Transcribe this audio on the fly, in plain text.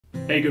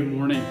Hey, good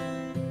morning.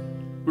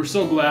 We're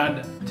so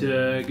glad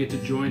to get to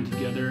join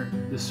together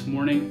this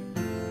morning.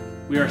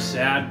 We are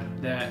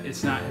sad that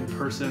it's not in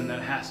person, that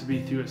it has to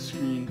be through a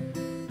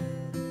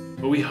screen.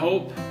 But we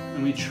hope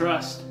and we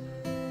trust,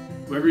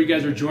 wherever you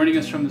guys are joining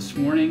us from this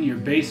morning, your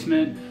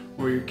basement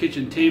or your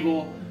kitchen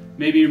table,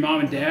 maybe your mom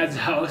and dad's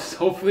house,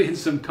 hopefully in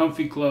some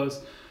comfy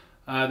clothes,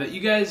 that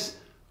you guys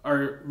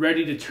are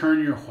ready to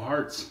turn your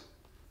hearts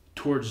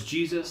towards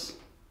Jesus,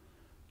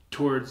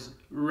 towards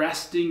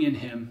resting in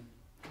Him,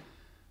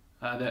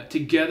 that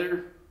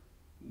together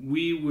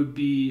we would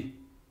be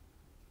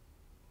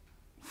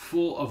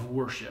full of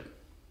worship.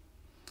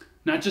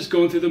 Not just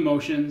going through the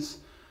motions,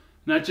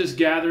 not just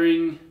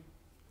gathering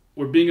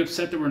or being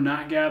upset that we're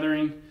not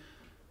gathering,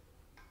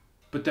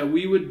 but that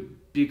we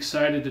would be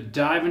excited to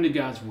dive into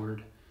God's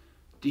Word,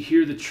 to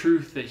hear the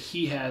truth that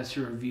He has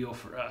to reveal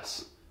for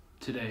us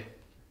today.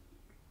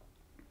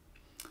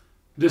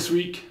 This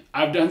week,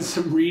 I've done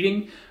some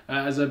reading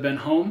as I've been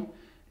home,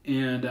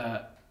 and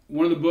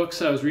one of the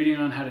books I was reading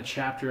on had a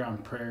chapter on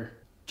prayer.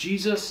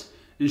 Jesus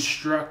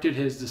instructed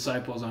His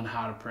disciples on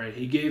how to pray.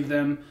 He gave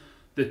them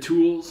the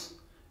tools,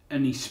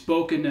 and He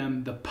spoke in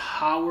them the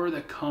power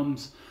that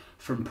comes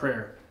from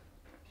prayer.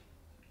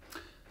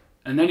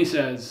 And then He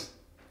says,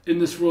 in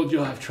this world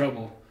you'll have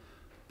trouble,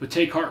 but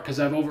take heart because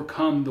I've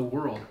overcome the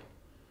world.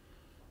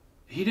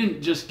 He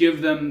didn't just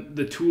give them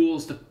the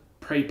tools to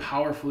pray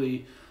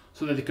powerfully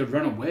so that they could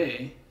run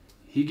away.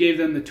 He gave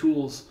them the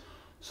tools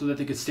so that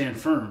they could stand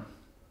firm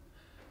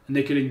and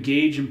they could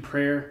engage in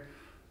prayer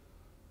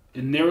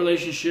in their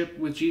relationship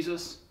with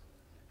Jesus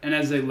and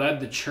as they led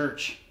the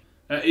church.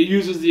 It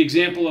uses the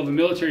example of a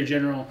military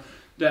general,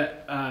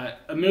 that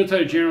a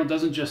military general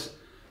doesn't just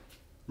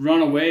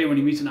run away when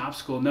he meets an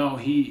obstacle. No,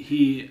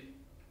 he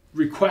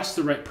requests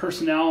the right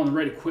personnel and the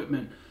right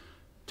equipment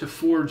to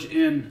forge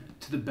in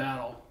to the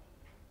battle.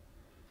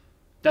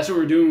 That's what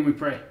we're doing when we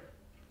pray.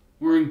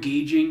 We're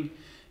engaging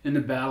in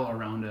the battle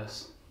around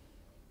us.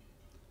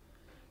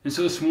 And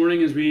so this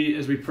morning as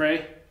we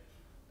pray,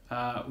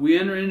 we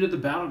enter into the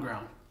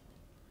battleground.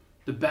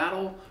 The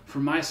battle for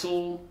my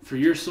soul, for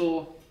your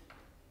soul,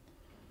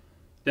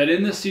 that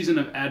in this season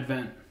of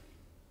Advent,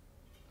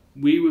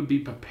 we would be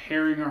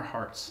preparing our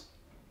hearts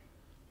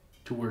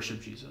to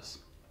worship Jesus.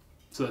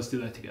 So let's do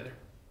that together.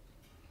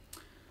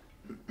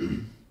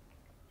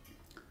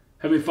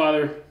 Heavenly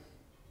Father,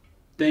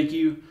 thank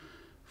you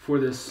for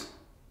this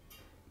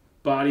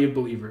body of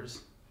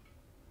believers.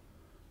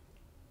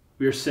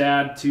 We are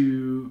sad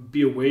to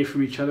be away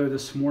from each other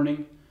this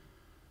morning.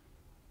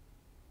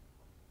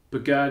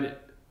 But God,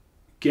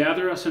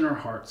 gather us in our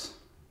hearts.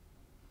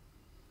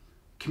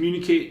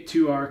 Communicate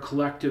to our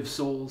collective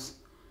souls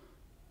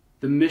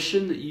the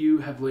mission that you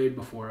have laid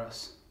before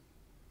us.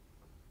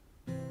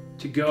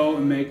 To go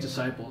and make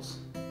disciples,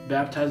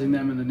 baptizing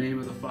them in the name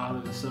of the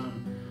Father, the Son,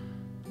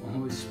 and the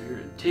Holy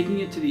Spirit, taking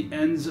it to the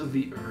ends of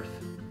the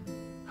earth.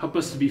 Help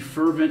us to be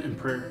fervent in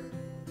prayer,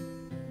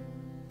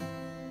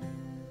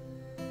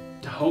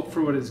 to hope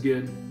for what is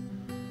good,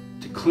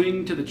 to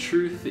cling to the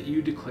truth that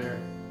you declare,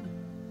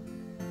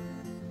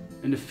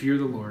 and to fear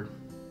the Lord,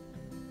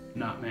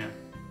 not man.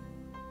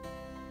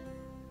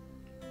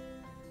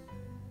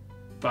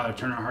 Father,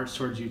 turn our hearts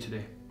towards you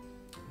today.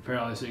 We pray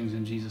all these things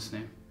in Jesus'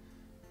 name.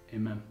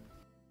 Amen.